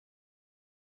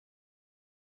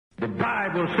The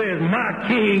Bible says, my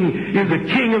king is the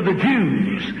king of the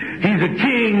Jews. He's the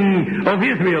king of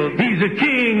Israel. He's the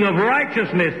king of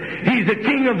righteousness. He's the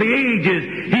king of the ages.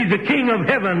 He's the king of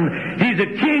heaven. He's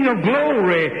the king of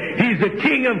glory. He's the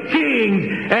king of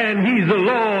kings. And he's the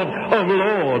Lord of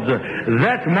lords.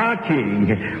 That's my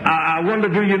king. I wonder,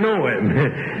 do you know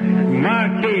him?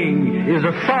 My king is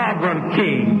a sovereign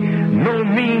king. No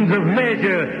means of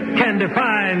measure can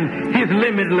define his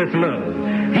limitless love.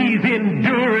 He's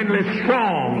enduringly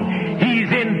strong.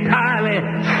 He's entirely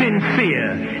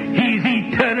sincere. He's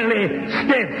eternally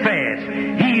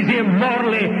steadfast. He's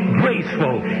immortally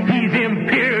graceful. He's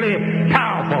imperially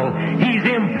powerful. He's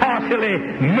impartially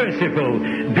merciful.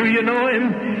 Do you know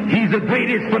him? He's the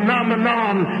greatest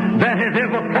phenomenon that has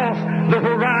ever crossed the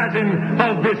horizon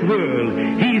of this world.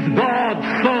 He's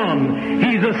God's Son.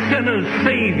 He's a sinner's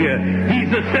Savior. He's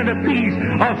the centerpiece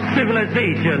of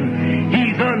civilization.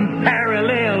 He's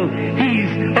unparalleled.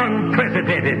 He's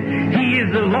unprecedented. He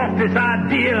is the loftiest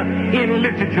idea in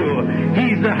literature.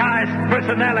 He's the highest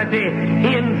personality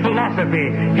in philosophy.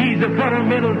 He's the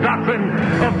fundamental doctrine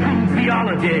of true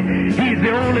theology. He's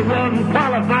the only one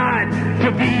qualified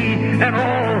to be an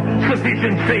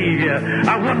all-sufficient Savior.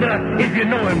 I wonder if you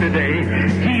know him today.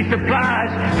 He supplies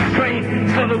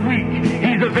strength for the weak.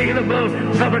 He's available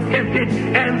for the tempted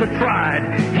and the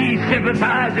tried. He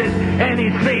sympathizes and he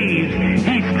saves.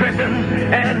 He strengthens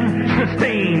and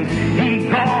sustains. He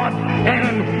guards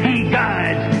and he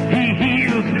guides. He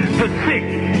heals the sick.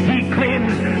 He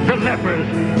cleanses the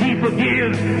lepers. He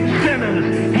forgives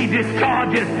sinners. He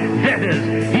discharges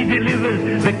debtors. He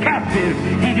delivers the captive.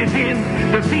 He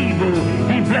defends the feeble.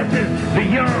 He blesses the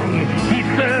young. He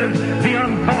serves the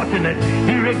unfortunate.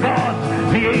 He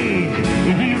regards the aged.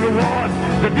 He rewards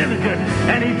the diligent.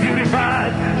 And he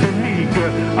purifies the meek.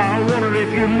 I wonder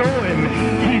if you know him.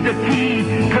 He's the key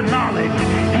to knowledge.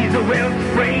 He's the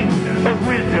wellspring of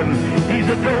wisdom. He's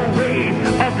the doorway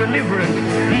of deliverance.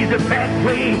 He's the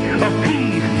pathway of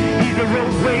peace. He's the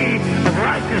roadway of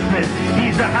righteousness.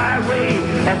 He's the highway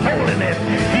of holiness.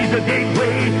 He's the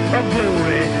gateway of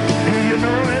glory. Do you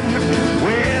know him?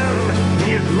 Well,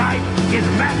 his light is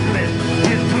matchless.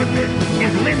 His goodness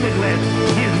is limitless.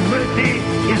 His mercy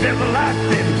is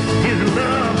everlasting. His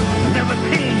love never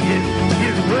changes.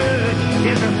 His word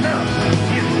is enough.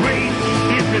 His grace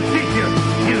is sufficient.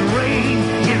 His reign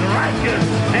is righteous.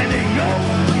 And his yoke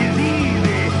is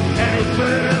easy. And his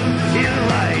burden is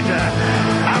light.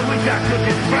 I wish I could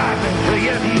describe him to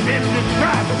you. He's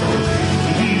indescribable.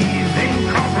 He's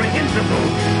incomprehensible.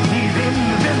 He's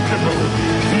invincible.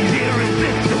 He's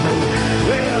irresistible.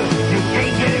 Well, you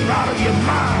can't get him out of your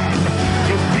mind.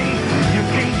 You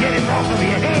can't get him off of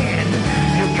your hand.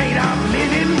 You can't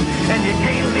outlive him, and you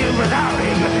can't live without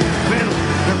him. Well,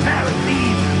 the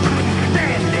Pharisees couldn't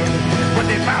stand him, but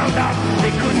they found out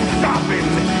they couldn't stop him.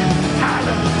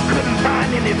 Pilate couldn't find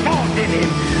any fault in him.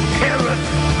 Herod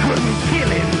couldn't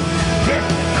kill him.